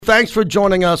Thanks for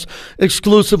joining us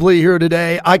exclusively here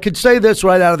today. I could say this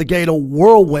right out of the gate, a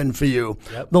whirlwind for you.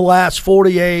 The last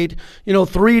 48,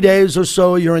 3 days or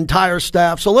so, your entire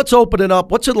staff. So let's open it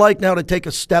up. What's it like now to take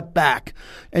a step back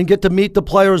and get to meet the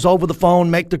players over the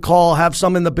phone, make the call, have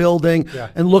some in the building,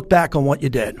 and look back on what you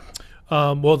did?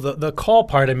 Well, the call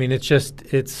part, I mean,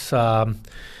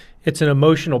 it's an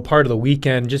emotional part of the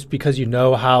weekend just because you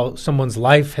know how someone's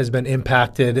life has been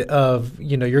impacted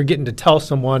you're getting to tell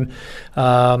someone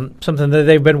something that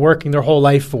they've been working their whole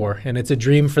life for, and it's a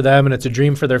dream for them and it's a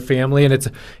dream for their family, and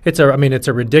it's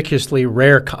a ridiculously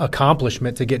rare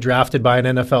accomplishment to get drafted by an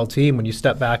NFL team when you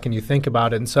step back and you think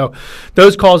about it. And so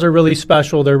those calls are really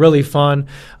special. They're really fun.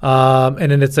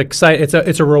 And then it's exciting.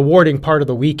 It's a rewarding part of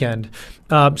the weekend.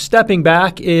 Stepping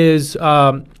back is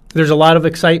there's a lot of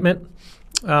excitement.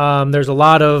 There's a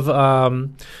lot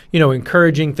of,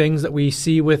 encouraging things that we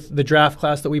see with the draft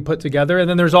class that we put together. And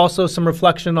then there's also some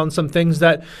reflection on some things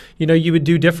that, you would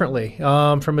do differently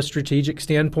from a strategic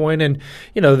standpoint. And,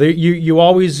 I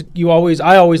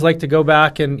always like to go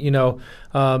back and,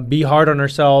 be hard on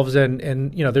ourselves.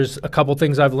 And there's a couple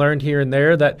things I've learned here and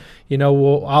there that,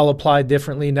 I'll apply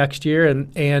differently next year.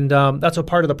 And that's a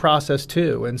part of the process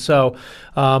too. And so,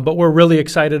 but we're really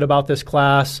excited about this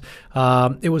class.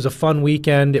 It was a fun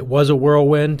weekend. It was a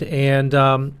whirlwind. And,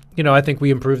 I think we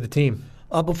improved the team.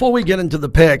 Before we get into the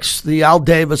picks, the Al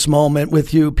Davis moment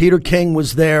with you, Peter King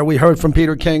was there. We heard from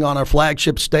Peter King on our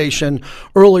flagship station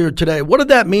earlier today. What did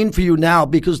that mean for you now?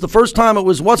 Because the first time it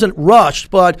wasn't rushed,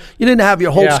 but you didn't have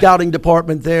your whole scouting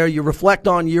department there. You reflect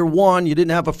on year one. You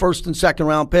didn't have a first and second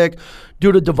round pick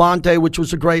due to Devontae, which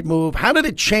was a great move. How did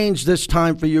it change this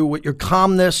time for you with your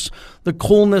calmness, the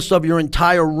coolness of your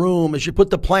entire room as you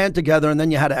put the plan together and then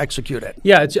you had to execute it?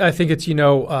 Yeah, I think it's,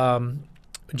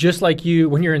 just like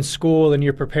when you're in school and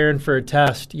you're preparing for a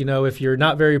test, if you're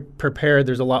not very prepared,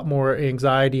 there's a lot more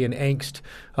anxiety and angst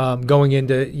going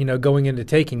into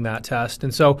taking that test.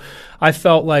 And so I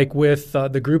felt like with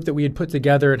the group that we had put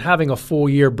together and having a full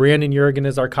year, Brandon Jurgen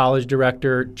is our college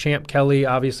director, Champ Kelly,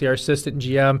 obviously our assistant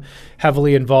GM,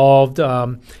 heavily involved,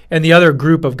 and the other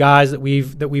group of guys that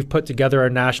we've put together, our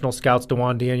national scouts,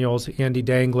 DeJuan Daniels, Andy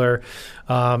Dangler,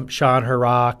 Sean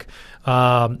Harrock,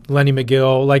 Lenny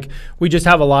McGill. Like, we just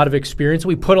have a lot of experience.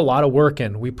 We put a lot of work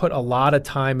in. We put a lot of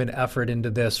time and effort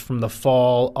into this from the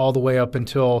fall all the way up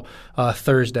until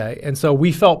Thursday. And so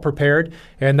we felt prepared,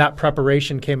 and that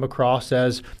preparation came across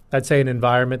as, I'd say, an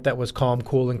environment that was calm,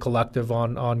 cool, and collective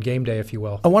on game day, if you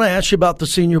will. I want to ask you about the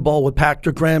Senior Bowl with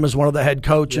Patrick Graham as one of the head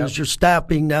coaches, your staff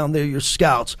being down there, your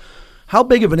scouts. How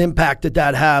big of an impact did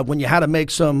that have when you had to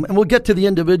make some, and we'll get to the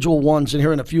individual ones in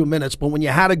here in a few minutes, but when you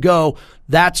had to go,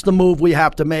 that's the move we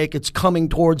have to make, it's coming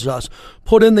towards us,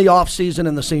 put in the offseason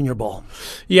in the Senior Bowl?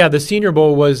 Yeah, the Senior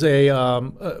Bowl was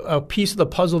a piece of the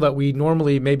puzzle that we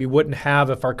normally maybe wouldn't have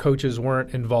if our coaches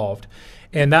weren't involved.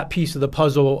 And that piece of the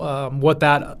puzzle, what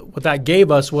that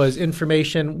gave us was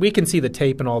information. We can see the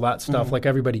tape and all that stuff, like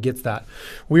everybody gets that.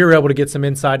 We were able to get some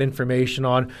inside information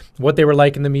on what they were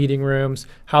like in the meeting rooms,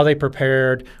 how they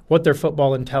prepared, what their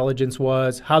football intelligence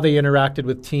was, how they interacted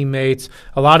with teammates,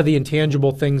 a lot of the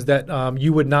intangible things that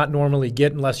you would not normally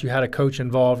get unless you had a coach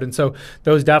involved. And so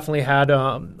those definitely had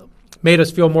made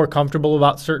us feel more comfortable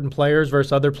about certain players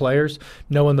versus other players,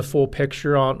 knowing the full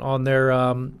picture on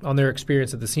their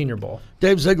experience at the Senior Bowl.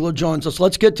 Dave Ziegler joins us.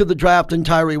 Let's get to the draft and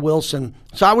Tyree Wilson.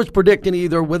 So I was predicting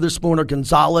either Witherspoon or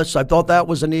Gonzalez. I thought that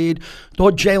was a need.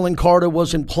 Thought Jalen Carter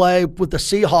was in play with the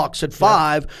Seahawks at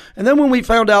 5. And then when we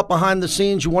found out behind the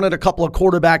scenes you wanted a couple of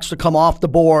quarterbacks to come off the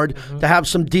board to have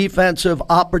some defensive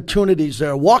opportunities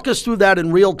there. Walk us through that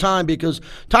in real time, because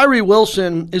Tyree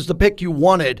Wilson is the pick you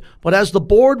wanted. But as the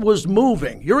board was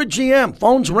moving, you're a GM,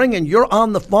 phone's ringing, you're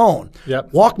on the phone.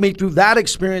 Walk me through that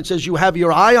experience as you have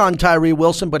your eye on Tyree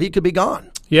Wilson, but he could be gone.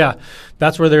 Yeah,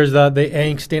 that's where there's the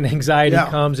angst and anxiety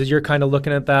comes as you're kind of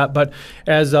looking at that. But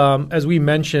as we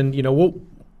mentioned, we'll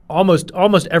almost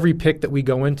every pick that we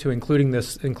go into,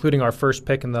 including our first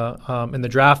pick in the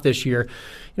draft this year,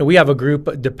 we have a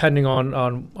group, depending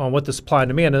on what the supply and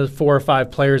demand is, 4 or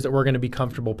 5 players that we're going to be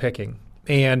comfortable picking.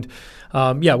 And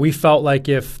we felt like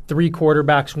if 3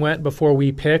 quarterbacks went before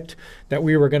we picked, that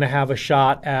we were going to have a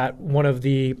shot at one of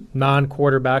the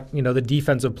non-quarterback, the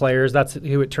defensive players. That's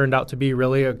who it turned out to be,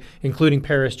 really, including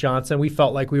Paris Johnson. We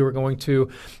felt like we were going to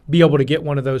be able to get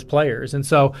one of those players. And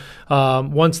so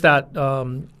once that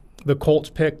the Colts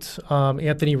picked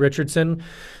Anthony Richardson,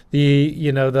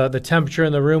 the temperature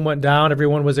in the room went down.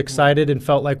 Everyone was excited and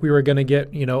felt like we were going to get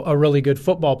a really good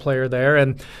football player there.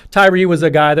 And Tyree was a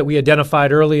guy that we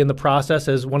identified early in the process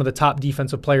as one of the top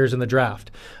defensive players in the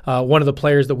draft. One of the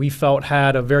players that we felt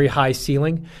had a very high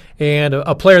ceiling and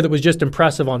a player that was just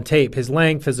impressive on tape. His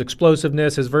length, his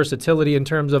explosiveness, his versatility in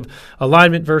terms of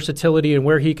alignment versatility and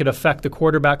where he could affect the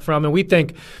quarterback from. And we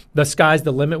think the sky's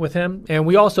the limit with him. And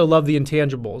we also love the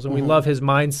intangibles, and we love his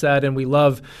mindset, and we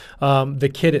love the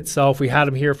kid itself. We had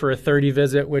him here for a 30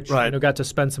 visit, which got to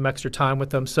spend some extra time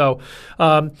with him. So,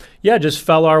 just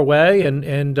fell our way,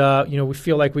 and we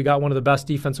feel like we got one of the best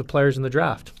defensive players in the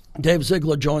draft. Dave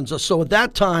Ziegler joins us. So at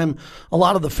that time, a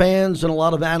lot of the fans and a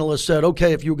lot of analysts said,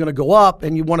 okay, if you were going to go up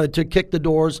and you wanted to kick the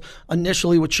doors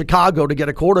initially with Chicago to get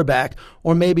a quarterback,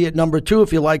 or maybe at number 2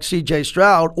 if you like C.J.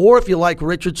 Stroud, or if you like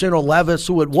Richardson or Levis,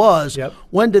 who it was,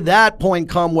 when did that point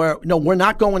come where, no, we're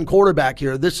not going quarterback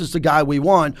here. This is the guy we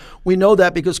want. We know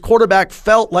that because quarterback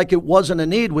felt like it wasn't a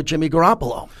need with Jimmy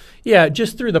Garoppolo. Yeah,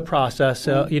 just through the process,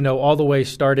 all the way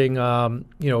starting,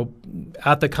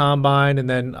 at the combine, and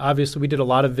then obviously we did a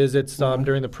lot of visits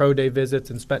during the pro day visits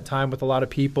and spent time with a lot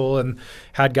of people and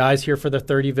had guys here for the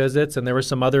 30 visits, and there were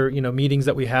some other meetings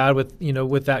that we had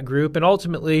with that group, and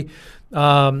ultimately,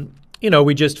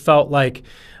 we just felt like.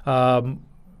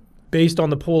 Based on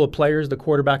the pool of players, the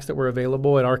quarterbacks that were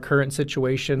available in our current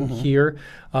situation here,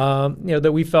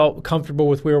 that we felt comfortable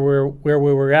with where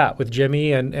we were at with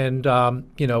Jimmy and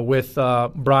with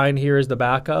Brian here as the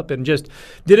backup, and just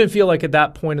didn't feel like at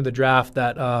that point in the draft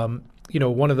that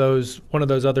one of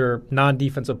those other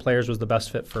non-defensive players was the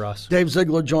best fit for us. Dave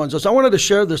Ziegler joins us. I wanted to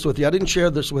share this with you. I didn't share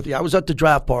this with you. I was at the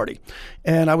draft party,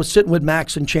 and I was sitting with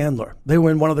Max and Chandler. They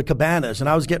were in one of the cabanas, and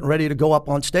I was getting ready to go up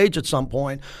on stage at some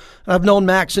point. And I've known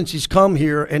Max since he's come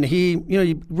here, and he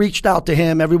reached out to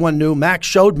him. Everyone knew. Max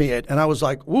showed me it, and I was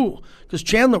like, ooh, because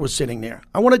Chandler was sitting there.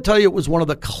 I want to tell you it was one of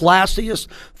the classiest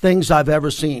things I've ever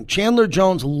seen. Chandler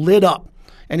Jones lit up.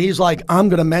 And he's like, I'm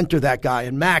going to mentor that guy.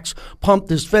 And Max pumped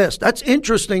his fist. That's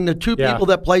interesting. The two people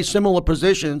that play similar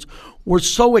positions were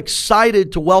so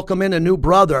excited to welcome in a new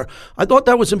brother. I thought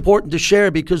that was important to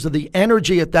share because of the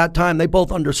energy at that time. They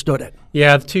both understood it.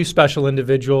 Yeah, two special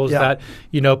individuals that,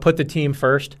 put the team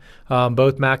first,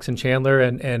 both Max and Chandler,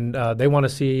 and they want to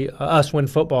see us win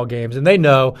football games. And they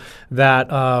know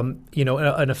that,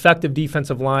 an effective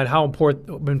defensive line, how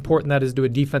important that is to a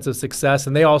defensive success.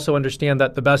 And they also understand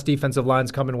that the best defensive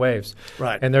lines come in waves.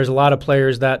 Right. And there's a lot of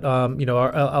players that,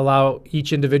 allow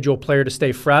each individual player to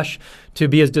stay fresh, to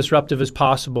be as disruptive as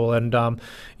possible. And,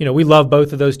 we love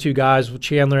both of those two guys,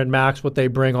 Chandler and Max, what they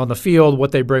bring on the field,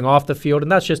 what they bring off the field.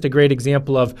 And that's just a great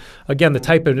example of, again, the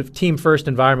type of team-first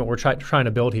environment we're trying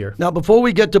to build here. Now, before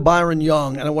we get to Byron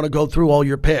Young, and I want to go through all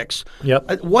your picks,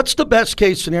 what's the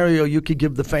best-case scenario you could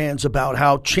give the fans about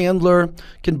how Chandler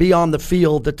can be on the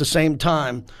field at the same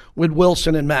time with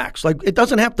Wilson and Max? Like, it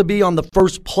doesn't have to be on the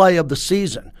first play of the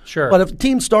season. Sure. But if a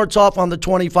team starts off on the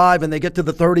 25 and they get to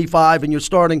the 35 and you're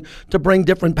starting to bring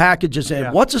different packages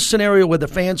in, what's a scenario where the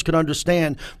fans could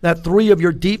understand that 3 of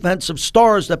your defensive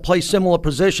stars that play similar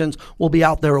positions will be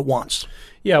out there at once?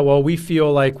 Yeah, well, we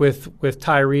feel like with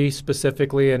Tyree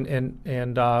specifically and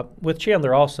with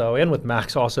Chandler also, and with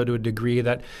Max also to a degree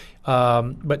that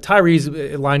but Tyree's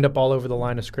lined up all over the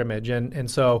line of scrimmage, and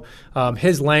so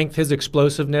his length, his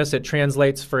explosiveness, it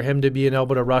translates for him to be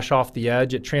able to rush off the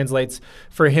edge. It translates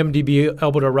for him to be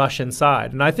able to rush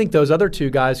inside, and I think those other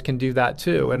two guys can do that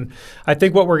too. And I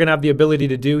think what we're going to have the ability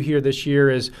to do here this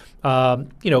year is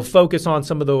focus on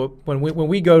some of the when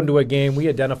we go into a game, we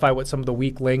identify what some of the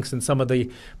weak links and some of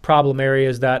the problem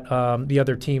areas that the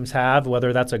other teams have,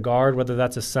 whether that's a guard, whether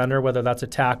that's a center, whether that's a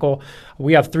tackle.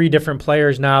 We have 3 different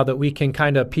players now that we can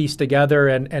kind of piece together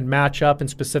and match up in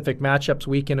specific matchups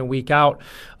week in and week out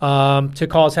to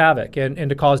cause havoc and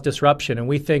to cause disruption. And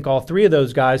we think all 3 of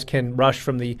those guys can rush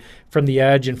from the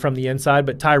edge and from the inside.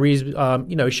 But Tyree's,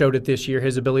 showed it this year,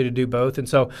 his ability to do both. And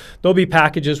so there'll be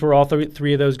packages where all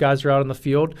 3 of those guys are out on the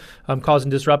field causing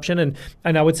disruption.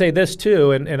 And I would say this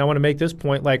too, and I want to make this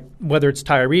point, like whether it's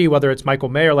Tyree, whether it's Michael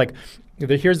Mayer, like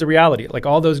here's the reality. Like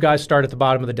all those guys start at the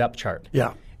bottom of the depth chart.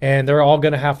 Yeah. And they're all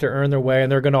going to have to earn their way,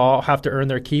 and they're going to all have to earn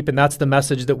their keep. And that's the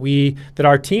message that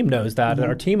our team knows that, and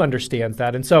our team understands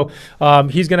that. And so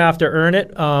he's going to have to earn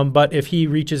it. But if he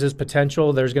reaches his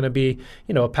potential, there's going to be,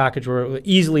 a package where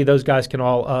easily those guys can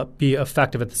all be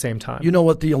effective at the same time. You know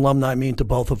what the alumni mean to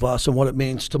both of us and what it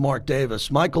means to Mark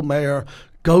Davis. Michael Mayer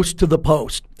goes to the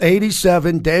post.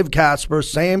 87, Dave Casper,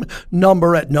 same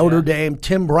number at Notre Dame.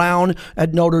 Tim Brown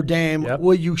at Notre Dame. Yep.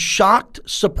 Were you shocked,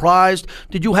 surprised?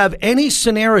 Did you have any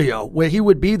scenario where he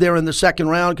would be there in the second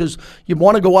round? Because you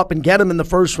want to go up and get him in the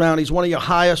first round. He's one of your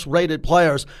highest rated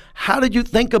players. How did you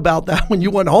think about that when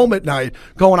you went home at night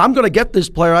going, I'm going to get this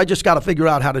player. I just got to figure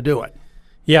out how to do it?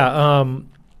 Yeah,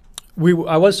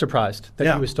 I was surprised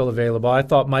that he was still available. I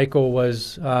thought Michael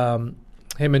was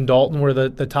him and Dalton were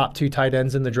the top two tight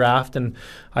ends in the draft, and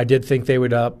I did think they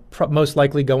would most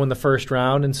likely go in the first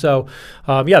round. And so,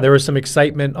 there was some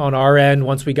excitement on our end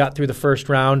once we got through the first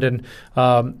round. And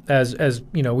as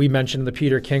you know, we mentioned in the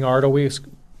Peter King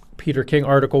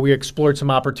article, we explored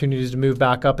some opportunities to move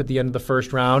back up at the end of the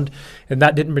first round, and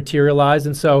that didn't materialize.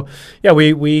 And so,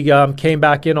 we came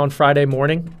back in on Friday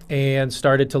morning and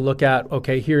started to look at,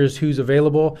 okay, here's who's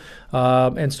available,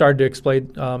 and started to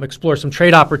explore some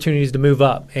trade opportunities to move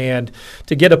up. And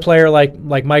to get a player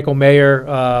like Michael Mayer,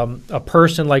 a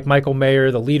person like Michael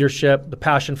Mayer, the leadership, the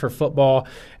passion for football,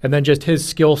 and then just his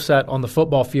skill set on the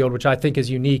football field, which I think is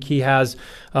unique. He has,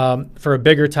 for a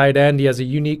bigger tight end, he has a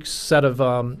unique set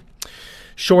of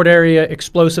short area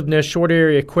explosiveness, short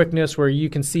area quickness, where you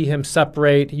can see him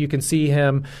separate. You can see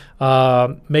him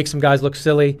make some guys look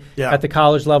silly at the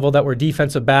college level that were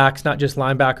defensive backs, not just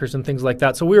linebackers and things like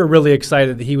that. So we were really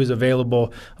excited that he was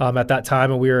available at that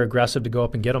time, and we were aggressive to go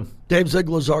up and get him. Dave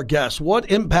Ziegler's our guest. What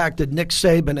impact did Nick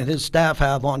Saban and his staff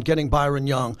have on getting Byron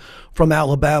Young from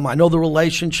Alabama? I know the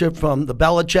relationship from the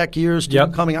Belichick years to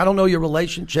coming. I don't know your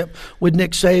relationship with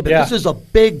Nick Saban. Yeah. This is a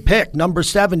big pick, number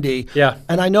 70. Yeah.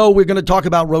 And I know we're going to talk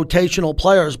about rotational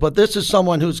players, but this is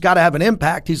someone who's got to have an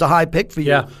impact. He's a high pick for you.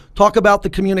 Yeah. Talk about the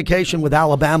communication with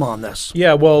Alabama on this.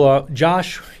 Yeah, well,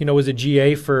 Josh, was a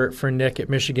GA for Nick at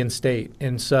Michigan State,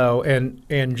 and so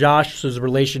and Josh's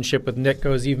relationship with Nick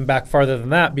goes even back farther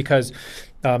than that, because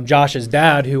Josh's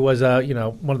dad, who was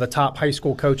one of the top high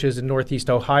school coaches in Northeast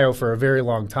Ohio for a very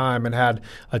long time and had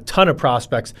a ton of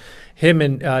prospects. Him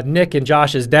and Nick and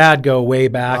Josh's dad go way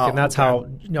back, and that's how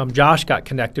Josh got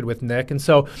connected with Nick. And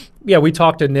so, we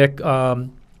talked to Nick.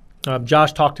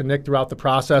 Josh talked to Nick throughout the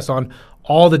process on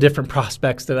all the different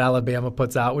prospects that Alabama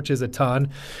puts out, which is a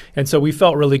ton. And so we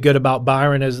felt really good about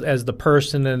Byron as the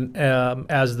person and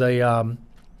as the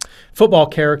football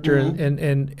character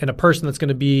and a person that's going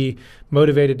to be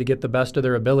motivated to get the best of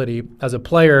their ability. As a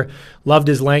player, loved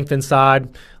his length inside,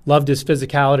 loved his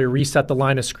physicality, reset the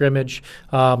line of scrimmage,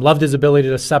 loved his ability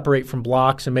to separate from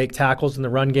blocks and make tackles in the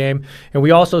run game. And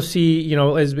we also see,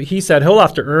 as he said, he'll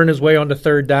have to earn his way onto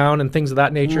third down and things of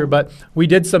that nature. But we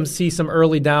did see some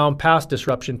early down pass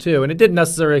disruption too. And it didn't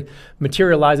necessarily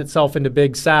materialize itself into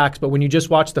big sacks, but when you just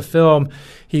watch the film,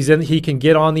 he can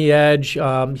get on the edge.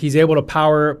 He's able to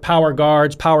power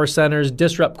guards, power centers,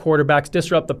 disrupt quarterbacks,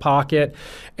 disrupt the pocket.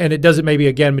 And it doesn't maybe,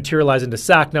 again, materialize into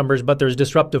sack numbers, but there's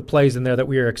disruptive plays in there that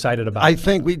we are excited about. I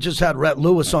think we just had Rhett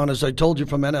Lewis on, as I told you,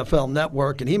 from NFL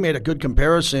Network, and he made a good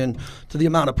comparison to the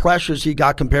amount of pressures he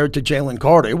got compared to Jalen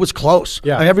Carter. It was close.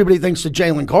 Yeah. Everybody thinks that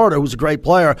Jalen Carter, who's a great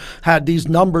player, had these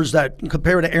numbers that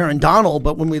compare to Aaron Donald,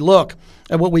 but when we look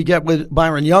at what we get with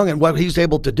Byron Young and what he's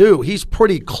able to do, he's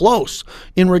pretty close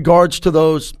in regards to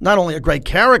those. Not only a great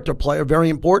character player, very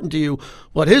important to you,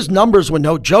 but his numbers were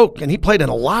no joke, and he played in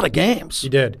a lot of games. He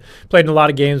did. Played in a lot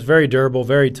of games, very durable,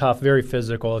 very tough, very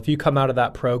physical. If you come out of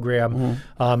that program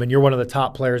and you're one of the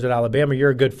top players at Alabama, you're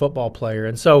a good football player.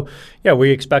 And so,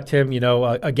 we expect him,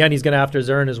 again, he's going to have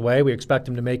to earn his way. We expect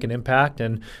him to make an impact,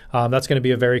 and that's going to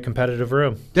be a very competitive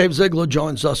room. Dave Ziegler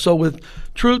joins us. So with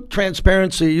true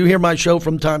transparency, you hear my show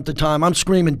from time to time. I'm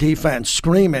screaming defense,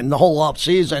 screaming the whole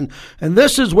offseason. And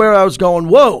this is where I was going,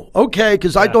 whoa, okay,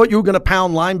 because I thought you were going to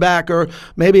pound linebacker,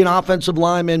 maybe an offensive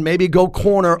lineman, maybe go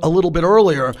corner a little bit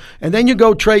earlier. And then you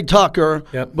go Trey Tucker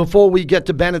before we get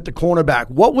to Bennett, the cornerback.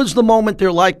 What was the moment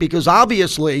there like? Because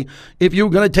obviously, if you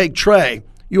were going to take Trey,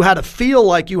 you had to feel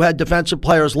like you had defensive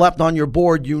players left on your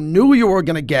board you knew you were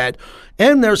going to get.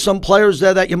 And there's some players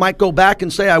there that you might go back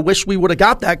and say, I wish we would have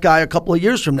got that guy a couple of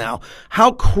years from now.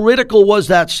 How critical was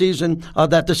that season,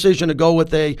 that decision to go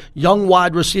with a young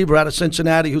wide receiver out of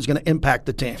Cincinnati who's going to impact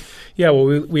the team? Yeah,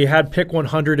 well, we had pick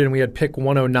 100 and we had pick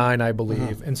 109, I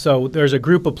believe. And so there's a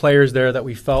group of players there that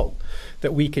we felt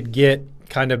that we could get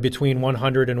kind of between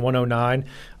 100 and 109.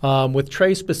 With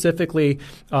Trey specifically,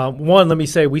 one, let me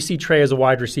say, we see Trey as a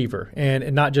wide receiver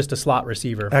and not just a slot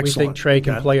receiver. Excellent. We think Trey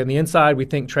can play on the inside. We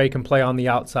think Trey can play on the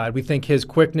outside. We think his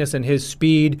quickness and his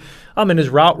speed and his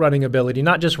route running ability,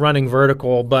 not just running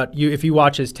vertical, but if you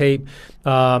watch his tape,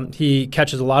 he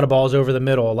catches a lot of balls over the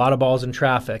middle, a lot of balls in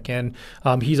traffic, and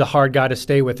he's a hard guy to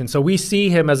stay with. And so we see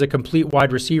him as a complete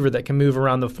wide receiver that can move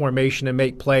around the formation and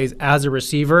make plays as a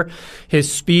receiver.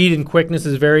 His speed and quickness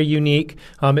is very unique.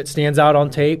 It stands out on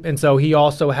tape, and so he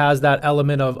also has that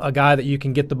element of a guy that you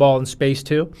can get the ball in space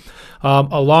to,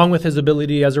 along with his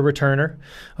ability as a returner,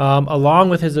 along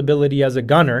with his ability as a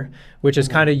gunner, which is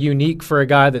kind of unique for a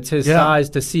guy that's his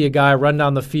size to see a guy run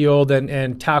down the field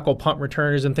and tackle punt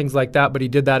returners and things like that, but he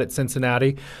did that at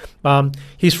Cincinnati.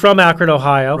 He's from Akron,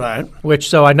 Ohio, right?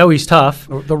 So I know he's tough.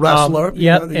 The wrestler.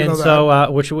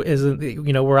 Which is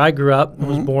where I grew up,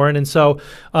 was born. And so,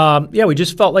 we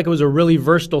just felt like it was a really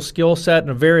versatile skill set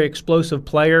and a very explosive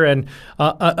player. And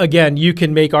again, you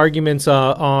can make arguments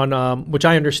on which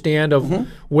I understand of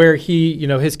where he,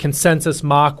 his consensus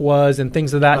mock was and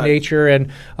things of that nature.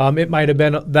 And it might have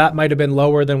been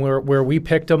lower than where we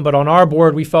picked him. But on our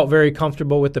board, we felt very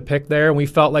comfortable with the pick there, and we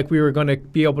felt like we were going to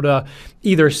be able to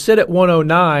either sit at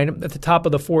 109 at the top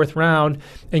of the fourth round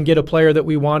and get a player that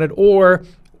we wanted, or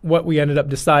what we ended up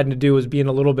deciding to do was being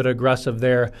a little bit aggressive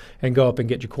there and go up and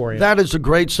get Jacorian. That is a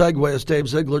great segue as Dave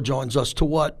Ziegler joins us to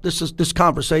what this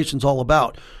conversation's all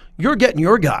about. You're getting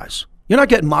your guys. You're not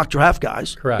getting mock draft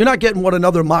guys. Correct. You're not getting what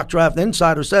another mock draft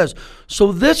insider says.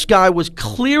 So this guy was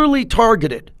clearly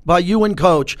targeted by you and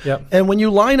Coach. Yep. And when you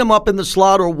line him up in the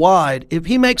slot or wide, if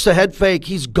he makes a head fake,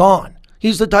 he's gone.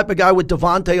 He's the type of guy with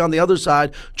Devontae on the other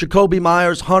side, Jacoby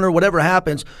Myers, Hunter, whatever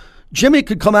happens. Jimmy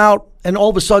could come out and all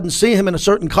of a sudden see him in a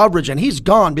certain coverage, and he's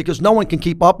gone because no one can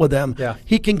keep up with him. Yeah.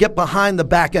 He can get behind the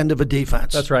back end of a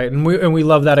defense. That's right, and we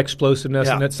love that explosiveness,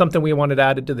 and it's something we wanted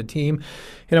added to the team.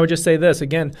 And I would just say this,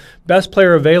 again, best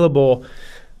player available,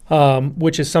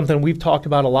 which is something we've talked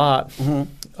about a lot.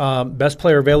 Best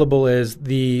player available is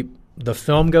the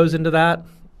film goes into that,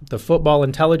 the football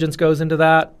intelligence goes into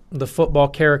that, the football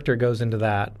character goes into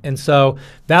that. And so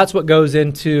that's what goes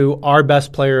into our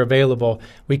best player available.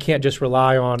 We can't just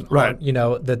rely on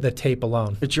the tape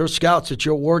alone. It's your scouts. It's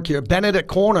your work here. Bennett at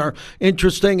corner.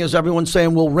 Interesting is everyone's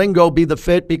saying, will Ringo be the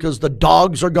fit because the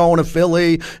Dogs are going to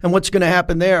Philly and what's going to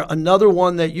happen there? Another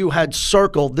one that you had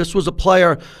circled. This was a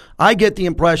player I get the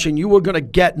impression you were going to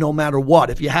get no matter what.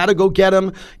 If you had to go get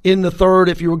him in the third,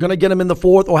 if you were going to get him in the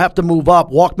fourth or have to move up,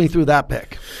 walk me through that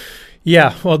pick.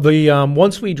 Yeah, well,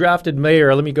 once we drafted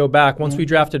Mayer, let me go back. Once we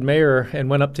drafted Mayer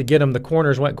and went up to get him, the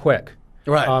corners went quick.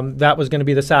 Right. That was going to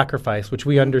be the sacrifice, which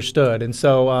we understood. And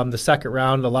so the second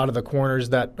round, a lot of the corners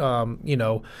that,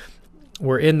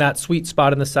 were in that sweet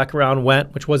spot in the second round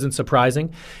went, which wasn't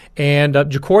surprising. And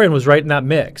Jacorian was right in that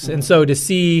mix. And so to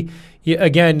see,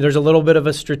 again, there's a little bit of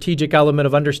a strategic element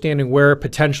of understanding where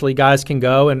potentially guys can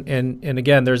go. And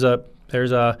again, there's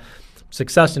a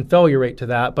success and failure rate to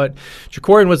that. But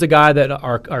Jacorian was a guy that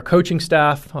our coaching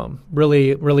staff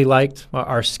really liked.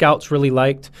 Our scouts really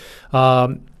liked.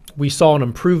 We saw an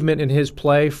improvement in his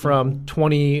play from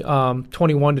 21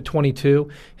 to 22,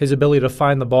 his ability to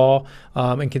find the ball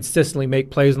and consistently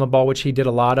make plays on the ball, which he did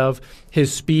a lot of,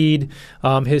 his speed,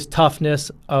 his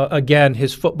toughness, again,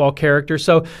 his football character.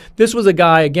 So this was a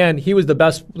guy, again, he was the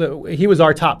best. He was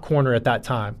our top corner at that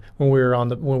time when we were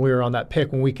on that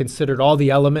pick, when we considered all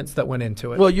the elements that went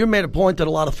into it. Well, you made a point that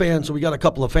a lot of fans, so we got a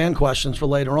couple of fan questions for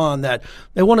later on, that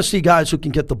they want to see guys who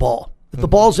can get the ball. If the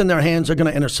ball's in their hands, they're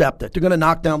going to intercept it. They're going to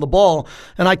knock down the ball.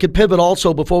 And I could pivot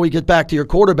also before we get back to your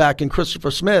quarterback and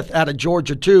Christopher Smith out of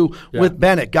Georgia too with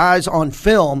Bennett. Guys on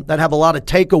film that have a lot of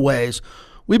takeaways.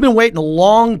 We've been waiting a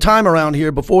long time around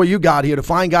here before you got here to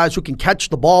find guys who can catch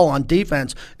the ball on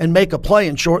defense and make a play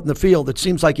and shorten the field. It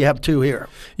seems like you have two here.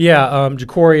 Yeah,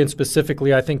 Jacorian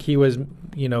specifically, I think he was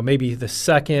maybe the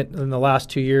second in the last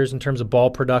 2 years in terms of ball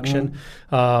production.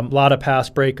 A lot of pass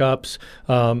breakups.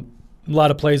 A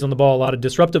lot of plays on the ball, a lot of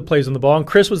disruptive plays on the ball, and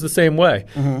Chris was the same way.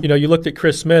 You looked at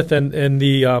Chris Smith, and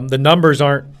the numbers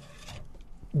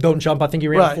don't jump. I think he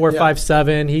ran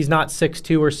 4.57. He's not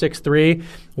 6'2" or 6'3".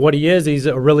 What he is, he's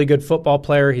a really good football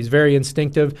player. He's very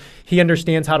instinctive. He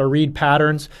understands how to read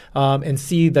patterns and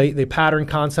see the pattern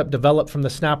concept develop from the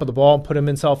snap of the ball and put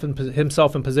himself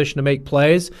in position to make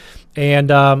plays. And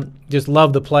just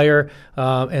love the player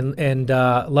and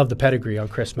love the pedigree on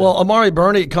Chris Smith. Well, Amari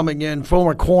Burney coming in,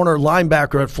 former corner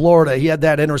linebacker at Florida. He had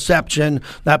that interception,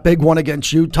 that big one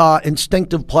against Utah.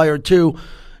 Instinctive player too.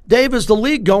 Dave, is the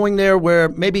league going there where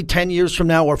maybe 10 years from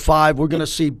now or 5, we're going to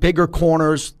see bigger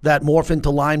corners that morph into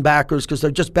linebackers because they're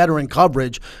just better in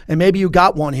coverage? And maybe you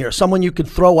got one here, someone you could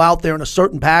throw out there in a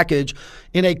certain package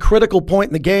in a critical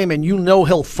point in the game, and you know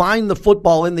he'll find the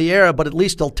football in the air, but at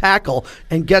least he'll tackle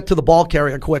and get to the ball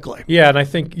carrier quickly. Yeah, and I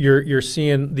think you're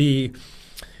seeing the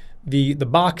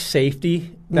box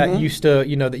safety that used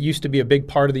to be a big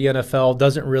part of the NFL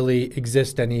doesn't really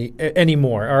exist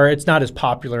anymore, or it's not as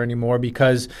popular anymore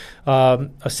because a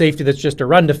safety that's just a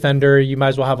run defender, you might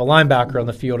as well have a linebacker on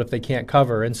the field if they can't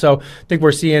cover. And so I think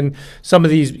we're seeing some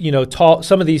of these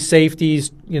some of these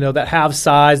safeties that have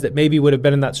size that maybe would have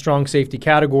been in that strong safety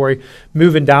category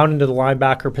moving down into the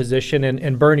linebacker position,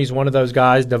 and Bernie's one of those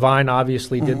guys. Devine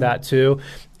obviously did that too.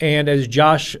 And as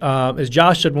Josh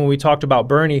said when we talked about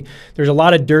Bernie, there's a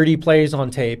lot of dirty plays on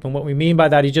tape. And what we mean by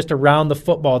that, he's just around the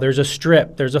football. There's a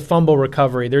strip, there's a fumble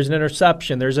recovery, there's an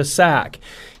interception, there's a sack.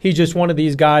 He's just one of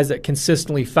these guys that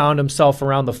consistently found himself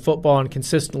around the football and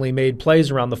consistently made plays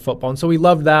around the football. And so we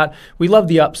love that. We love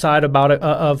the upside about it,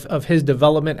 of his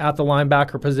development at the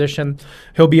linebacker position.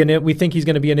 We think he's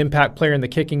going to be an impact player in the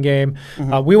kicking game.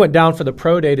 We went down for the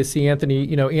pro day to see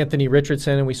Anthony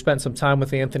Richardson, and we spent some time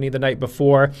with Anthony the night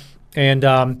before.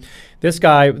 And this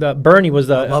guy, Bernie, was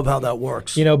I love how that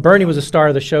works. Bernie was a star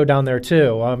of the show down there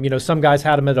too. Some guys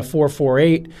had him at a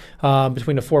 4.48,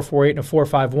 between a 4.48 and a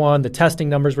 4.51. The testing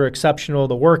numbers were exceptional.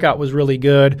 The workout was really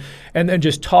good. And then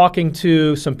just talking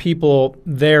to some people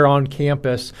there on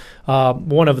campus,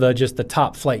 one of the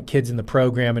top flight kids in the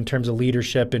program in terms of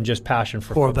leadership and just passion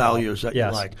for core football. Values that you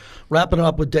like. Wrapping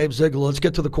up with Dave Ziegler, let's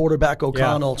get to the quarterback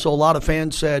O'Connell. So a lot of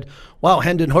fans said, wow,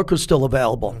 Hendon Hooker's still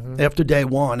available after day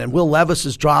one, and Will Levis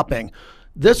is dropping.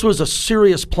 This was a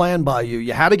serious plan by you.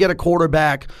 You had to get a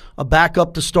quarterback, a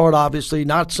backup to start, obviously,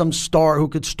 not some star who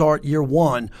could start year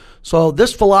one. So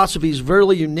this philosophy is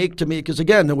really unique to me because,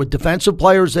 again, there were defensive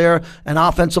players there and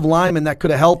offensive linemen that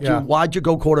could have helped you. Why'd you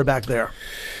go quarterback there?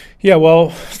 Yeah, well,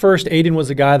 first, Aiden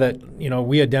was a guy that,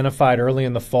 we identified early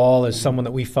in the fall as someone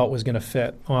that we felt was going to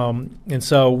fit. And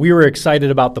so we were excited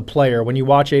about the player. When you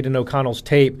watch Aiden O'Connell's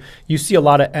tape, you see a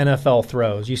lot of NFL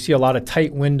throws. You see a lot of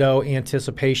tight window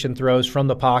anticipation throws from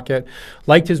the pocket.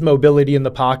 Liked his mobility in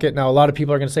the pocket. Now, a lot of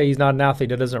people are going to say he's not an athlete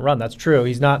that doesn't run. That's true.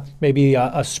 He's not maybe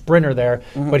a sprinter there,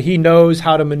 but he knows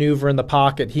how to maneuver in the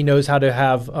pocket. He knows how to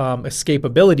have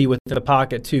escapability within the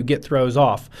pocket to get throws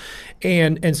off.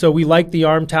 And so we liked the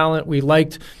arm talent. We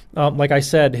liked, like I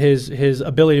said, his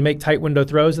ability to make tight window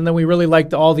throws. And then we really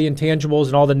liked all the intangibles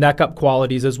and all the neck-up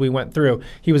qualities as we went through.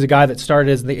 He was a guy that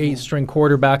started as the 8th-string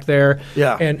quarterback there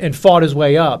and fought his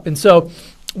way up. And so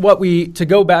to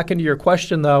go back into your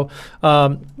question, though,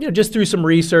 just through some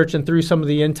research and through some of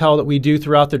the intel that we do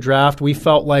throughout the draft, we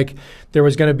felt like there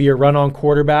was going to be a run on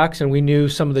quarterbacks, and we knew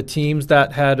some of the teams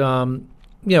that had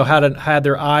had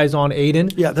their eyes on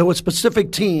Aiden. Yeah, there were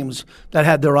specific teams that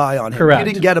had their eye on him. Correct. If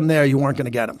you didn't get him there, you weren't going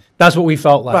to get him. That's what we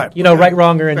felt like. Right. Right,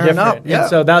 wrong, or indifferent. Yeah. And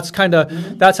so that's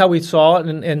that's how we saw it.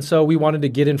 And so we wanted to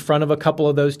get in front of a couple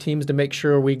of those teams to make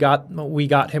sure we got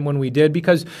him when we did.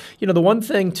 Because, the one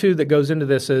thing, too, that goes into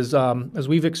this is, as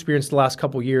we've experienced the last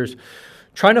couple of years,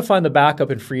 trying to find the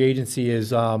backup in free agency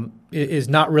is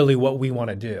not really what we want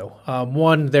to do.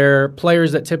 One, they're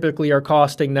players that typically are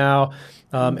costing now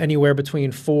anywhere between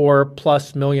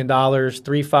 $4+ million,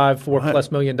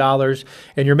 $4+ million,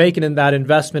 and you're making that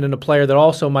investment in a player that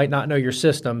also might not know your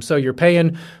system. So you're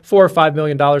paying $4 or $5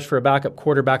 million for a backup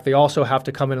quarterback. They also have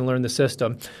to come in and learn the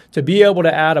system. To be able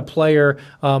to add a player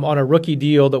on a rookie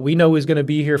deal that we know is going to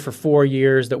be here for 4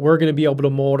 years, that we're going to be able to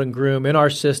mold and groom in our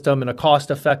system in a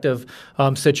cost-effective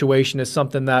situation is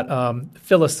something that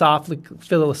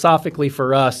philosophically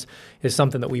for us is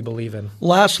something that we believe in.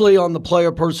 Lastly, on the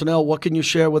player personnel, what can you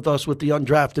share with us with the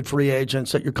undrafted free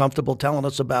agents that you're comfortable telling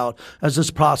us about as this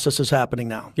process is happening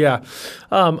now? Yeah.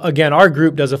 Again, our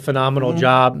group does a phenomenal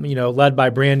job, led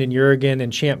by Brandon Jurgen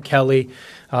and Champ Kelly.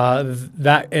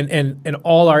 That and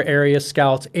all our area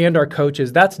scouts and our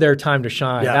coaches, that's their time to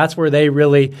shine. Yeah. That's where they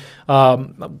really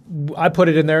I put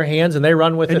it in their hands and they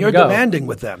run with it and you're go. demanding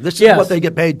with them. This is what they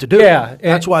get paid to do. Yeah.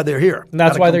 That's why they're here. And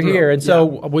that's why they're here. And so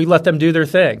we let them do their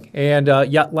thing. And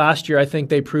yet last year I think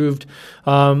they proved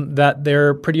that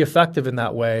they're pretty effective in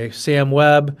that way. Sam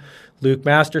Webb, Luke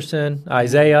Masterson,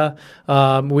 Isaiah.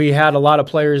 We had a lot of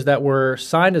players that were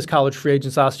signed as college free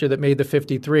agents last year that made the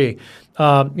 53.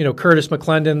 Curtis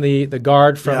McClendon, the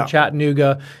guard from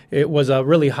Chattanooga, it was a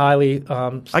really highly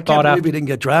thought I can't believe he didn't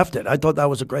get drafted. I thought that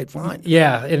was a great find.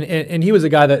 Yeah, and he was a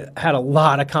guy that had a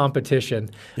lot of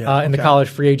competition in the college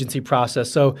free agency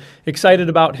process. So excited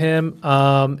about him.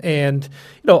 And,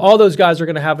 all those guys are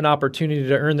going to have an opportunity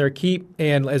to earn their keep.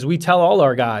 And as we tell all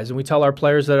our guys and we tell our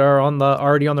players that are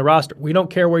already on the roster, we don't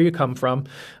care where you come from.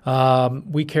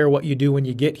 We care what you do when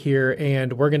you get here,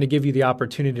 and we're going to give you the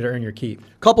opportunity to earn your keep.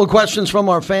 Couple of questions from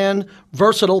our fan.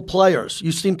 Versatile players.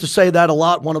 You seem to say that a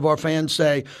lot. One of our fans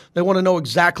say they want to know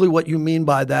exactly what you mean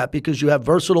by that, because you have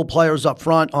versatile players up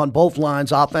front on both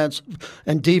lines, offense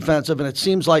and defensive, and it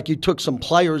seems like you took some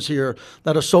players here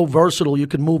that are so versatile you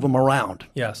can move them around.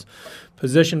 Yes.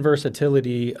 Position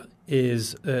versatility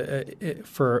is,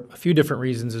 for a few different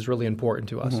reasons, is really important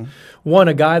to us. One,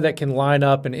 a guy that can line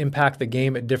up and impact the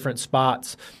game at different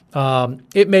spots.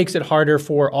 It makes it harder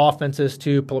for offenses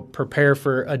to prepare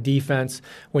for a defense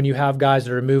when you have guys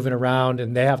that are moving around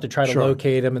and they have to try to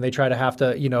locate them, and they have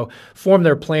to form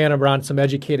their plan around some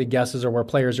educated guesses or where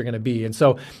players are going to be. And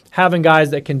so having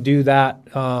guys that can do that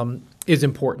is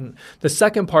important. The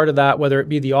second part of that, whether it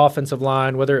be the offensive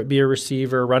line, whether it be a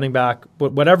receiver, running back,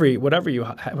 whatever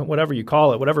you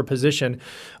call it, whatever position,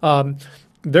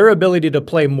 their ability to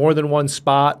play more than one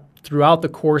spot throughout the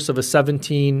course of a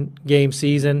 17-game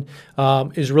season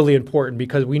is really important,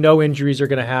 because we know injuries are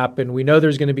going to happen. We know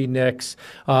there's going to be nicks.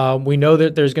 We know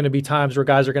that there's going to be times where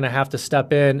guys are going to have to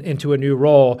step into a new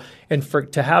role. And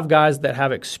to have guys that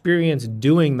have experience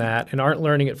doing that and aren't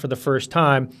learning it for the first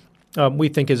time, we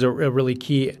think is a really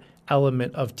key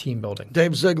element of team building.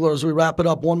 Dave Ziegler, as we wrap it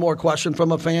up, one more question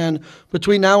from a fan.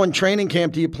 Between now and training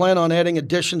camp, do you plan on adding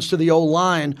additions to the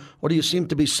O-line, or do you seem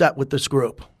to be set with this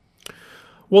group?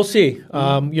 We'll see.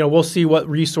 We'll see what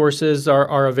resources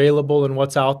are available and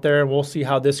what's out there, and we'll see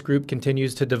how this group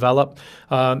continues to develop.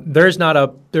 There's not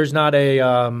a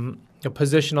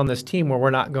position on this team where we're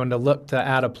not going to look to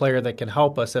add a player that can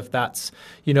help us if that's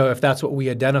what we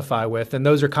identify with. And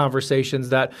those are conversations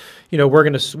that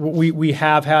we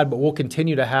have had, but we'll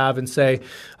continue to have, and say,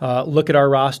 look at our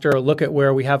roster, look at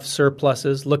where we have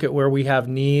surpluses, look at where we have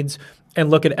needs, and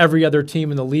look at every other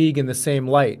team in the league in the same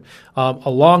light,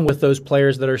 along with those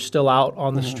players that are still out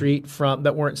on the street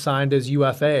that weren't signed as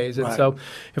UFAs. And so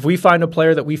if we find a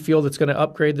player that we feel that's going to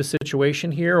upgrade the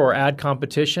situation here or add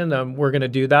competition, we're going to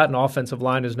do that, and offensive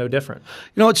line is no different.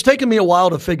 It's taken me a while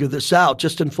to figure this out,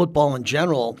 just in football in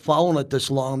general, following it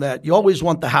this long, that you always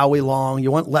want the Howie Long,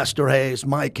 you want Lester Hayes,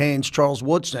 Mike Haynes, Charles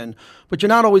Woodson, but you're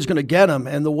not always going to get them.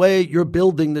 And the way you're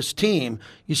building this team,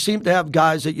 you seem to have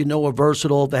guys that are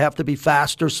versatile. They have to be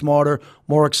faster, smarter,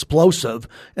 more explosive,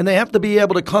 and they have to be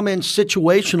able to come in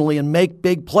situationally and make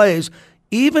big plays,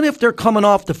 even if they're coming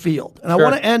off the field. And I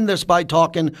want to end this by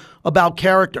talking about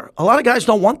character. A lot of guys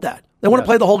don't want that. They want to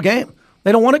play the whole game.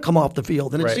 They don't want to come off the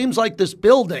field. And it seems like this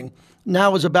building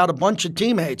now is about a bunch of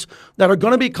teammates that are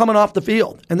going to be coming off the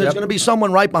field. And there's going to be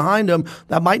someone right behind them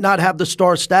that might not have the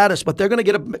star status, but they're going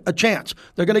to get a chance.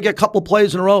 They're going to get a couple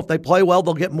plays in a row. If they play well,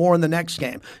 they'll get more in the next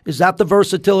game. Is that the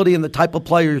versatility and the type of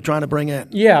player you're trying to bring in?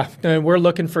 Yeah, and we're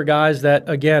looking for guys that,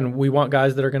 again, we want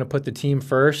guys that are going to put the team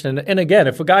first. And again,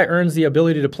 if a guy earns the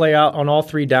ability to play out on all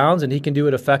three downs and he can do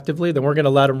it effectively, then we're going to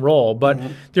let him roll. But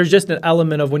there's just an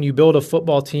element of when you build a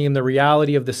football team, the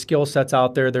reality of the skill sets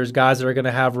out there. There's guys that are going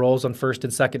to have roles on first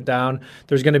and second down.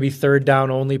 There's going to be third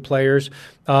down only players.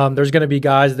 There's going to be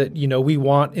guys that we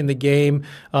want in the game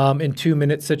in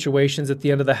 2-minute situations at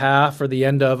the end of the half or the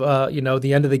end of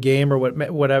the end of the game, or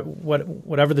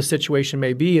whatever the situation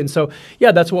may be. And so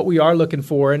that's what we are looking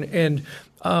for. And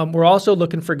we're also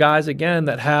looking for guys again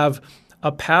that have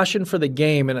a passion for the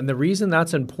game. And the reason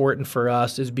that's important for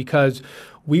us is because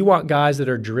we want guys that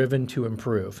are driven to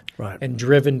improve and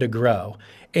driven to grow.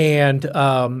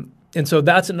 And so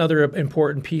that's another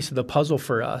important piece of the puzzle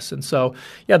for us. And so,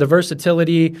 the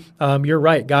versatility, you're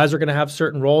right. Guys are going to have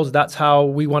certain roles. That's how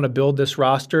we want to build this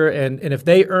roster. And if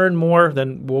they earn more,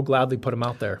 then we'll gladly put them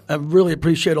out there. I really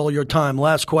appreciate all your time.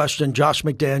 Last question, Josh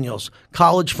McDaniels,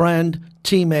 college friend,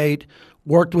 teammate,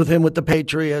 worked with him with the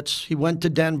Patriots. He went to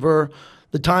Denver.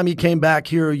 The time he came back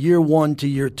here, year 1 to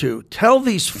year 2. Tell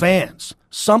these fans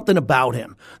something about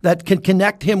him that can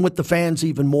connect him with the fans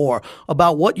even more,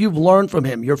 about what you've learned from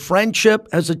him, your friendship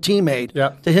as a teammate,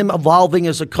 to him evolving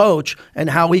as a coach, and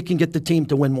how he can get the team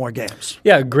to win more games.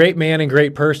 Yeah, great man and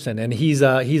great person. And he's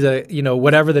a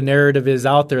whatever the narrative is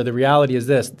out there, the reality is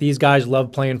this: these guys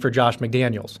love playing for Josh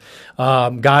McDaniels.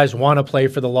 Guys want to play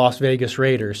for the Las Vegas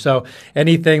Raiders. So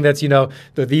anything that's, that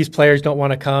these players don't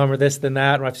want to come or this, then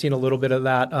that, and I've seen a little bit of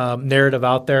that narrative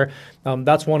out there.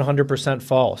 That's 100%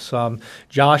 false.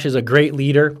 Josh is a great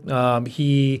leader.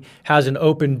 He has an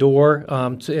open door,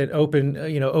 an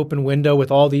open window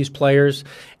with all these players,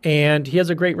 and he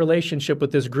has a great relationship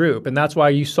with this group. And that's why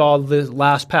you saw this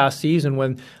past season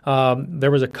when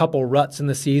there was a couple ruts in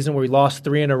the season where we lost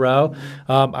 3 in a row.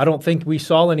 I don't think we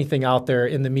saw anything out there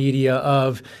in the media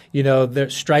of the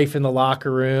strife in the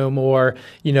locker room or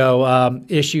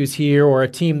issues here or a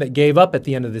team that gave up at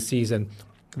the end of the season.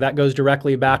 That goes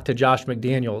directly back to Josh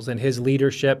McDaniels and his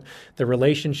leadership, the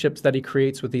relationships that he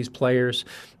creates with these players,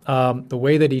 the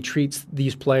way that he treats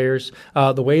these players,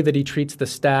 the way that he treats the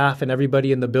staff and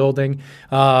everybody in the building.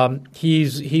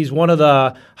 He's one of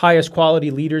the highest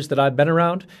quality leaders that I've been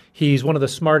around. He's one of the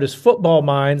smartest football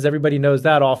minds. Everybody knows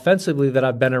that offensively that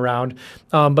I've been around.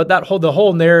 But the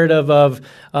whole narrative of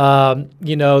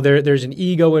there's an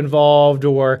ego involved,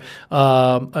 or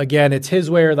again, it's his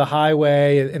way or the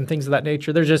highway, and things of that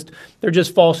nature. They're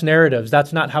just false narratives.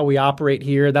 That's not how we operate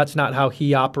here. That's not how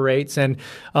he operates. And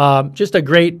just a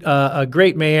great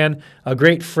man, a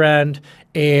great friend,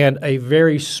 and a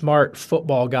very smart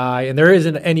football guy. And there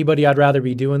isn't anybody I'd rather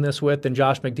be doing this with than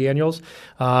Josh McDaniels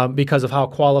because of how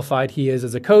qualified he is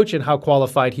as a coach and how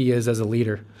qualified he is as a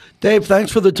leader. Dave,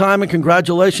 thanks for the time and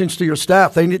congratulations to your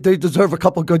staff. They deserve a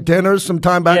couple good dinners, some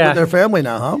time back with their family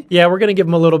now, huh? Yeah, we're going to give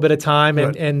them a little bit of time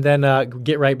and then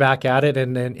get right back at it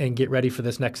and get ready for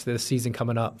this season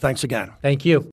coming up. Thanks again. Thank you.